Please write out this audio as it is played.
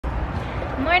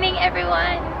Morning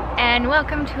everyone, and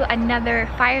welcome to another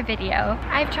fire video.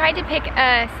 I've tried to pick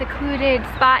a secluded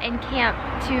spot in camp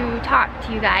to talk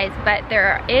to you guys, but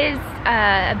there is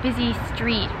a busy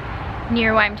street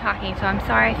near where I'm talking, so I'm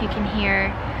sorry if you can hear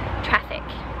traffic.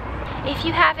 If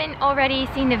you haven't already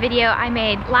seen the video I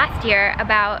made last year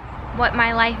about what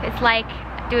my life is like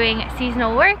doing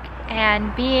seasonal work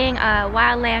and being a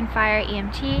wildland fire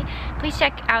EMT, please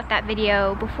check out that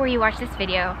video before you watch this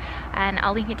video, and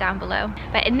I'll link it down below.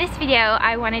 But in this video,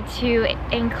 I wanted to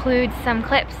include some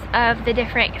clips of the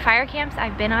different fire camps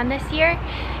I've been on this year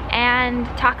and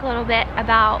talk a little bit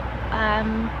about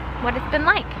what it's been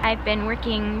like. I've been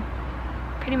working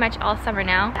pretty much all summer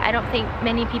now. I don't think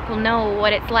many people know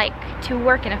what it's like to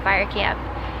work in a fire camp.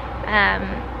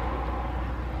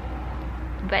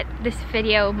 But this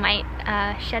video might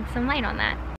shed some light on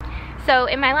that. So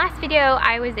in my last video,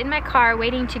 I was in my car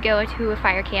waiting to go to a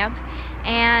fire camp,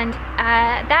 and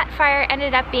that fire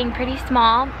ended up being pretty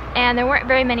small, and there weren't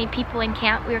very many people in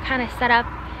camp. We were kind of set up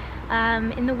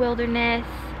in the wilderness,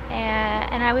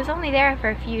 and I was only there for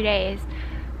a few days,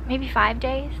 maybe 5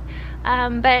 days.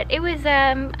 But it was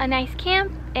a nice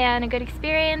camp and a good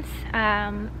experience.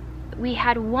 We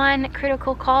had one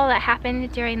critical call that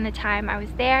happened during the time I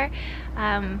was there.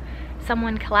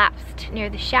 Someone collapsed near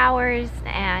the showers,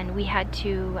 and we had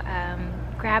to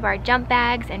grab our jump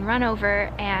bags and run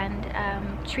over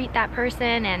and treat that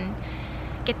person and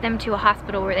get them to a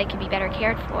hospital where they could be better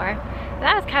cared for.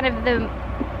 That was kind of the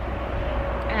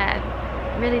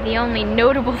really the only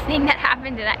notable thing that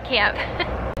happened to that camp.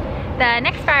 The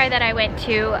next fire that I went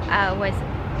to was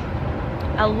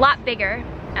a lot bigger.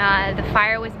 The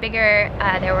fire was bigger.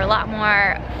 There were a lot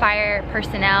more fire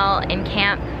personnel in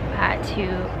camp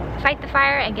to fight the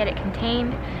fire and get it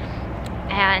contained.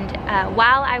 And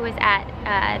while I was at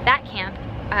that camp,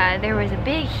 there was a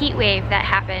big heat wave that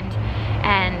happened,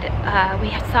 and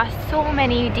we saw so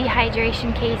many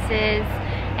dehydration cases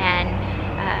and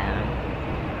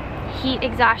heat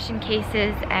exhaustion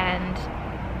cases, and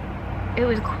it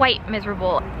was quite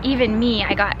miserable. Even me,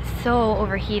 I got so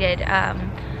overheated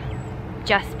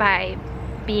just by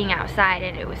being outside,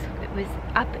 and it was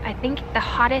up. I think the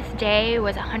hottest day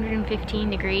was 115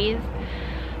 degrees.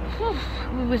 Whew,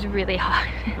 it was really hot.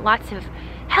 Lots of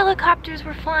helicopters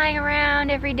were flying around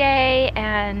every day,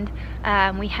 and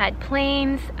we had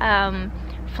planes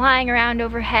flying around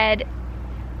overhead,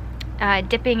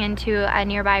 dipping into a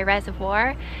nearby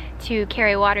reservoir to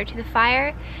carry water to the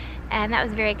fire. And that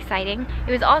was very exciting.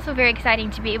 It was also very exciting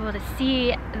to be able to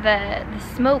see the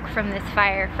smoke from this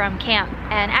fire from camp.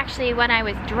 And actually, when I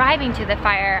was driving to the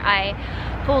fire, I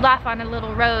pulled off on a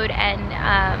little road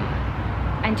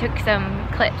and took some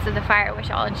clips of the fire,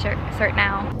 which I'll insert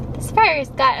now. This fire's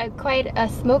got quite a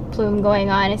smoke plume going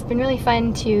on. It's been really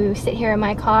fun to sit here in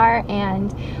my car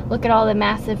and look at all the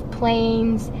massive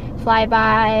planes fly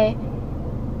by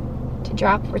to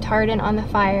drop retardant on the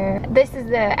fire. This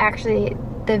is actually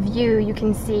the view you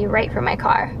can see right from my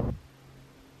car.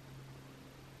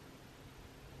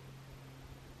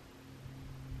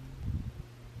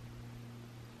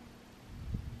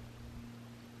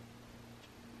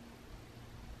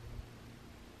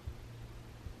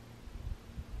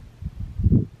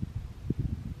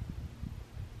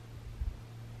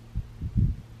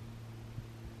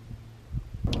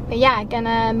 But yeah,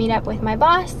 gonna meet up with my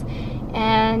boss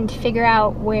and figure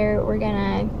out where we're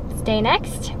gonna stay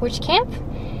next, which camp.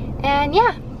 And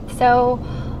yeah, so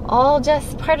all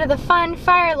just part of the fun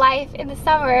fire life in the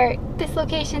summer. This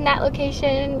location, that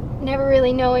location, never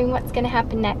really knowing what's gonna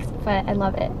happen next, but I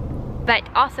love it. But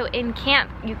also in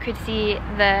camp, you could see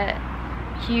the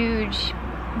huge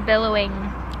billowing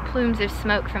plumes of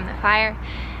smoke from the fire,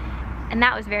 and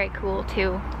that was very cool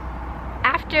too.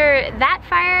 After that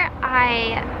fire,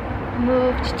 I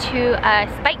moved to a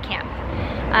spike camp.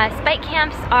 Spike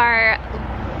camps are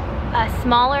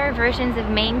smaller versions of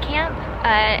main camp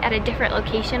at a different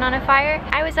location on a fire.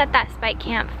 I was at that spike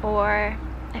camp for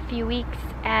a few weeks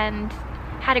and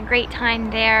had a great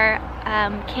time there.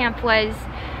 Camp was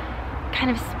kind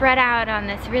of spread out on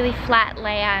this really flat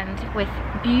land with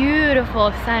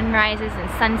beautiful sunrises and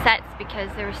sunsets, because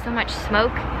there was so much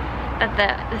smoke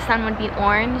that the sun would be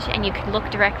orange and you could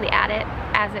look directly at it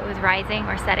as it was rising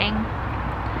or setting.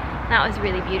 That was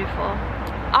really beautiful.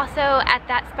 Also at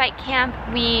that spike camp,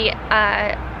 we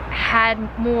had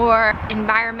more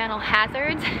environmental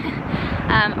hazards.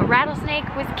 A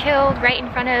rattlesnake was killed right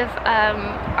in front of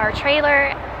our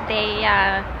trailer. They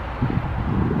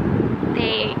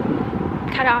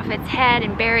cut off its head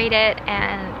and buried it,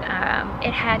 and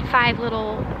it had 5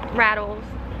 little rattles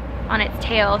on its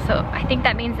tail, so I think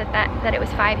that means that it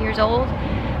was 5 years old.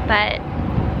 But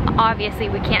obviously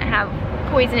we can't have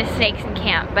poisonous snakes in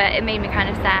camp, but it made me kind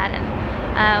of sad.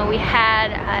 And we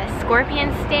had a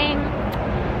scorpion sting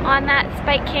on that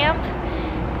spike camp,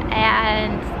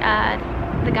 and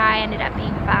the guy ended up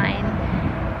being fine.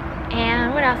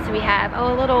 And what else do we have?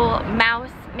 Oh, a little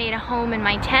mouse made a home in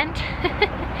my tent.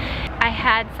 I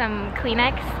had some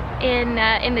Kleenex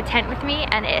in the tent with me,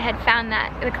 and it had found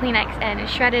the Kleenex and it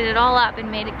shredded it all up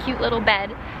and made a cute little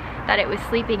bed that it was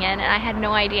sleeping in, and I had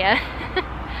no idea.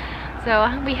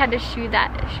 So we had to shoo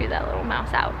that little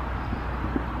mouse out.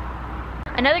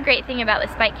 Another great thing about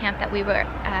the spike camp that we were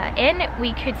in,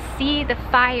 we could see the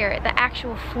fire, the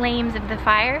actual flames of the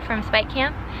fire from spike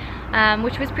camp,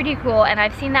 which was pretty cool. And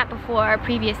I've seen that before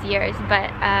previous years, but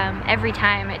every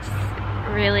time it's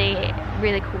really,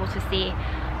 really cool to see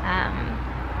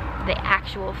the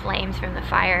actual flames from the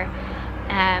fire.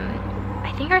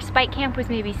 I think our spike camp was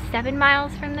maybe 7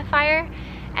 miles from the fire,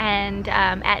 and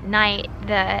at night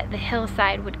the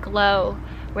hillside would glow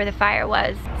where the fire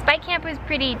was. Spike camp was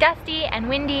pretty dusty and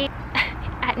windy.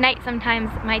 At night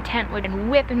sometimes my tent would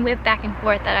whip and whip back and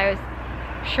forth that I was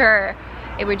sure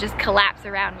it would just collapse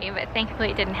around me, but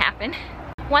thankfully it didn't happen.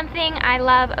 One thing I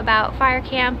love about fire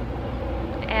camp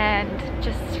and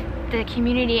just the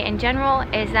community in general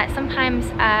is that sometimes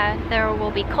there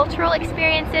will be cultural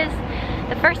experiences.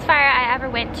 The first fire I ever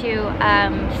went to,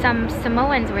 some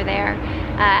Samoans were there.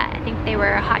 I think they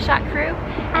were a hotshot crew,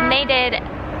 and they did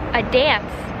a dance.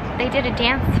 They did a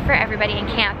dance for everybody in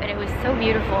camp, and it was so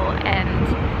beautiful. And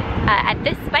at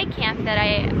this spike camp that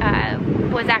I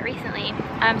was at recently,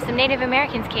 some Native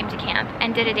Americans came to camp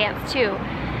and did a dance too.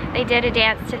 They did a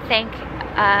dance to thank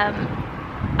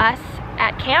us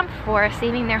at camp for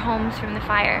saving their homes from the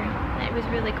fire. It was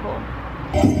really cool.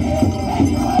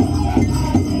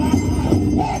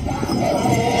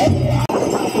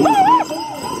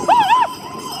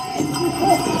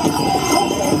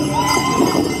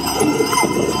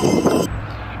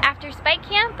 After spike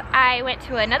camp, I went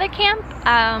to another camp,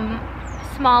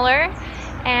 smaller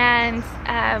and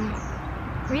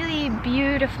really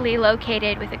beautifully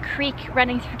located, with a creek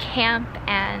running through camp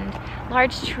and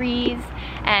large trees,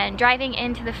 and driving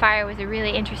into the fire was a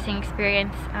really interesting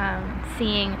experience,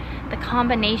 seeing the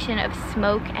combination of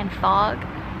smoke and fog,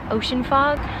 ocean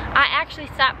fog. I actually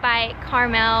stopped by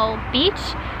Carmel Beach,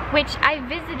 which I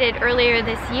visited earlier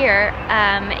this year.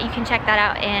 You can check that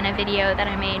out in a video that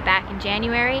I made back in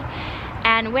January.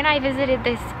 And when I visited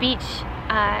this beach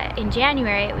in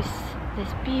January, it was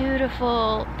this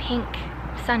beautiful pink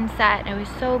sunset, and it was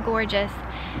so gorgeous.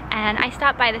 And I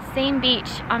stopped by the same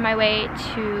beach on my way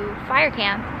to fire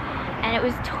camp, and it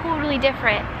was totally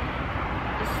different.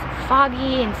 It was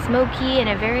foggy and smoky and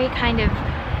a very kind of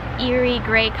eerie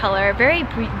gray color. Very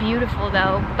beautiful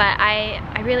though, but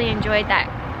I really enjoyed that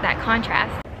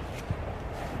contrast.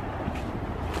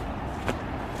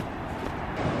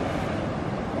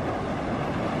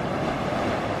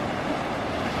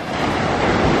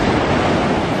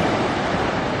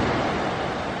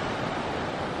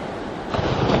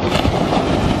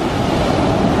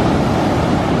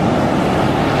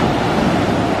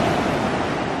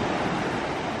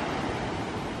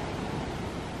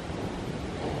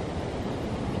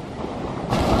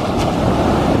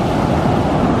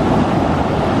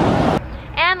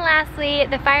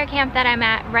 The fire camp that I'm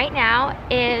at right now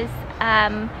is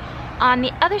on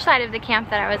the other side of the camp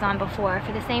that I was on before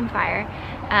for the same fire,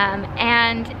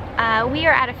 and we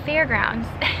are at a fairgrounds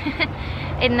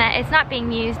in that it's not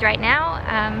being used right now,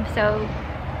 so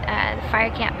the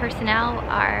fire camp personnel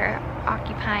are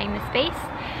occupying the space,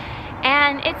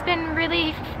 and it's been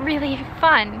really, really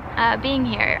fun being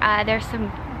here. There's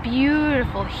some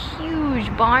beautiful,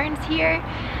 huge barns here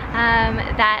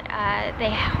that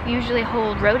they usually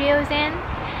hold rodeos in,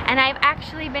 and I've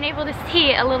actually been able to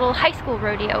see a little high school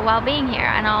rodeo while being here,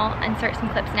 and I'll insert some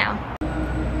clips now.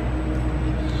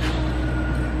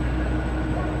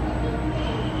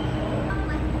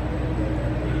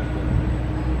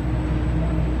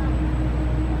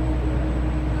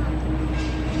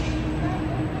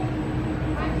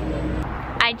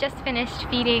 I just finished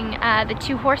feeding the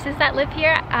 2 horses that live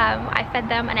here. I fed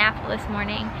them an apple this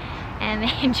morning and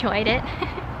they enjoyed it.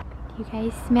 You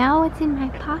guys smell what's in my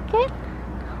pocket?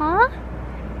 Huh?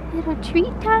 Little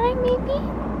treat time maybe?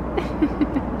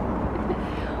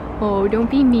 Oh, don't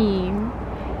be mean.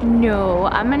 No,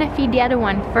 I'm gonna feed the other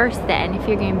one first then if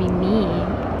you're gonna be mean.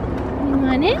 You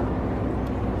want it?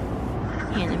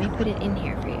 Here, let me put it in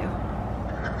here for you.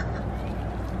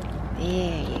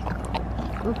 There you go.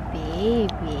 Good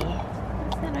baby.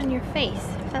 What's that on your face?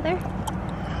 Feather?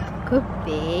 Good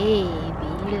baby.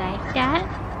 You like that?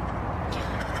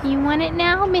 You want it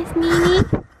now, Miss Mimi? Alright.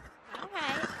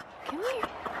 Come here.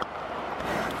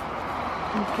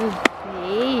 Little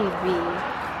baby.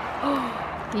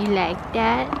 Oh, you like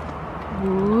that?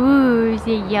 Ooh, is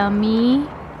it yummy?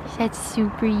 Is that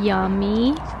super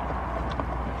yummy?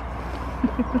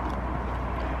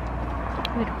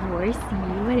 Good horsey,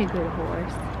 what a good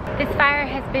horse. This fire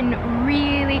has been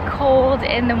really cold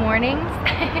in the mornings,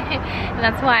 and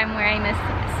that's why I'm wearing this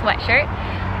sweatshirt.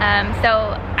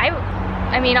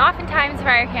 I mean, oftentimes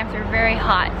fire camps are very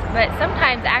hot, but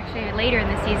sometimes actually later in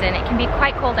the season it can be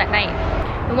quite cold at night.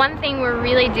 The one thing we're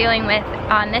really dealing with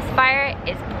on this fire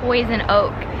is poison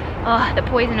oak. Oh, the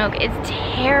poison oak is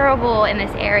terrible in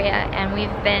this area, and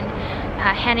we've been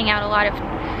handing out a lot of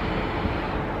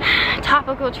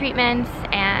topical treatments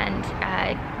and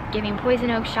giving poison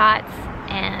oak shots,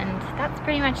 and that's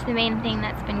pretty much the main thing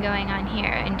that's been going on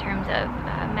here in terms of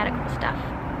medical stuff.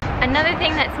 Another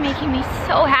thing that's making me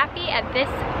so happy at this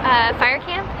fire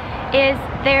camp is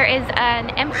there is an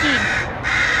empty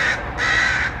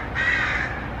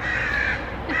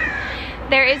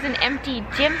there is an empty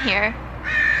gym here.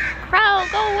 Crow,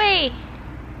 go away!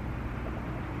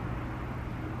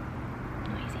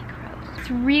 It's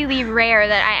really rare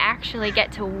that I actually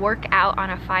get to work out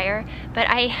on a fire, but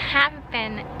I have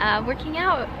been working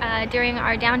out during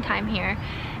our downtime here.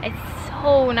 It's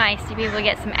so nice to be able to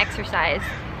get some exercise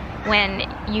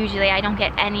when usually I don't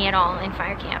get any at all in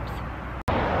fire camps.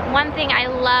 One thing I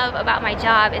love about my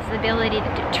job is the ability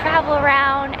to travel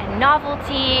around and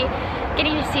novelty,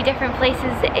 getting to see different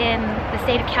places in the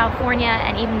state of California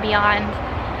and even beyond,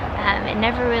 and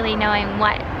never really knowing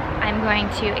what I'm going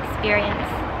to experience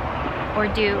or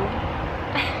do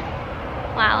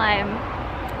while I'm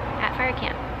at fire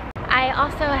camp. I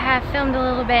also have filmed a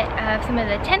little bit of some of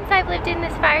the tents I've lived in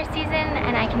this fire season,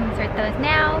 and I can insert those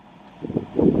now.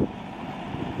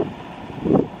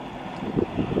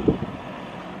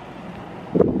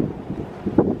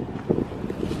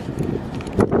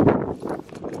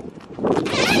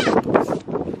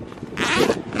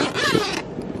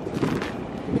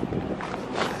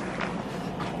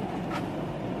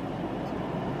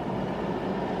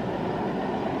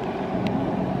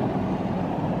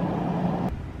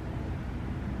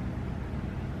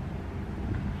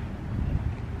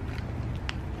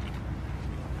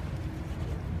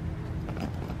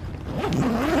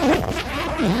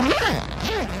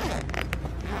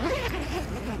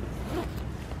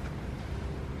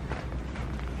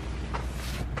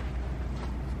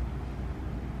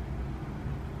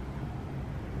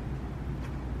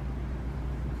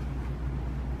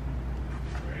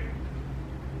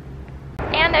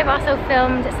 And I've also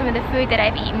filmed some of the food that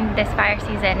I've eaten this fire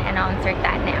season, and I'll insert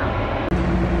that now.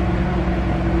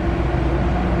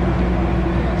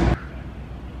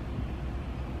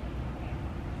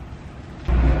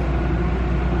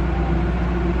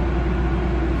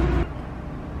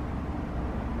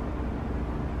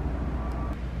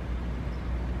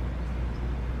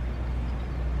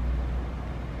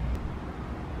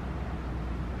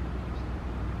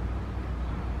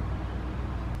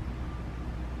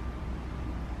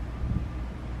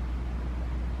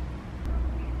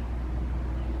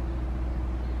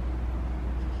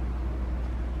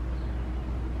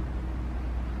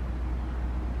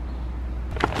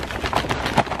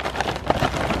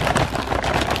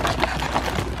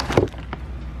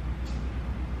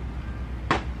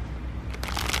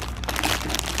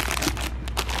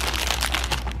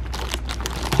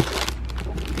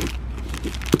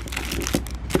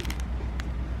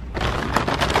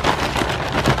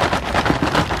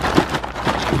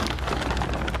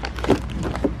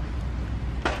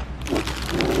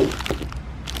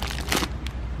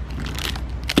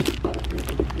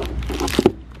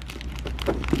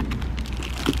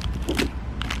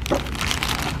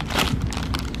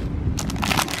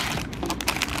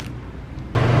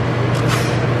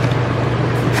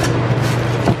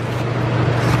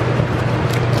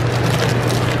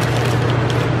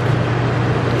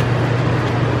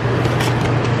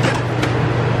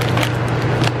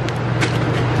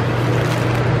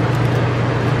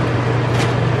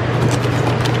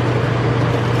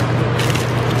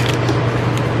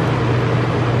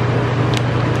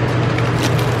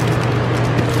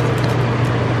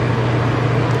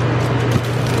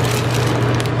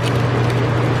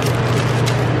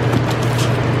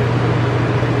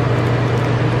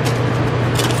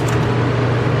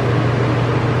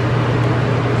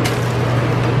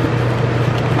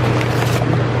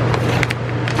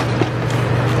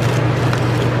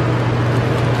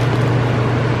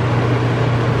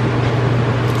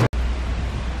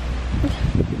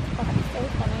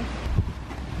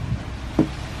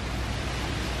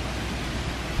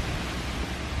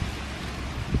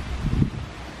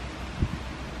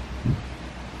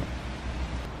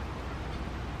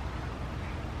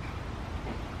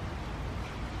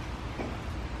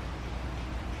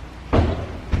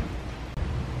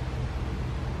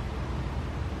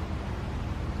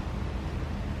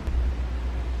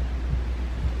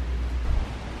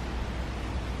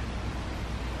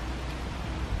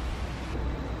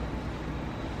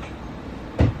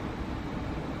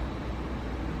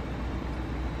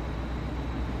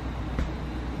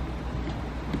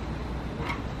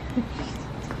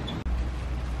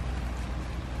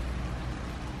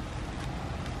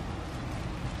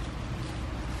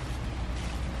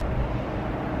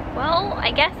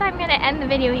 I guess I'm gonna end the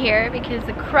video here because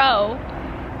the crow,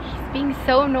 he's being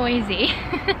so noisy.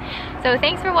 So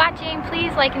thanks for watching.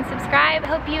 Please like and subscribe. I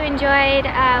hope you enjoyed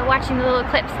watching the little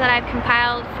clips that I've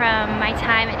compiled from my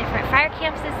time at different fire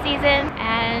camps this season.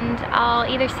 And I'll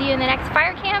either see you in the next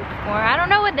fire camp, or I don't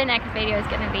know what the next video is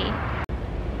gonna be.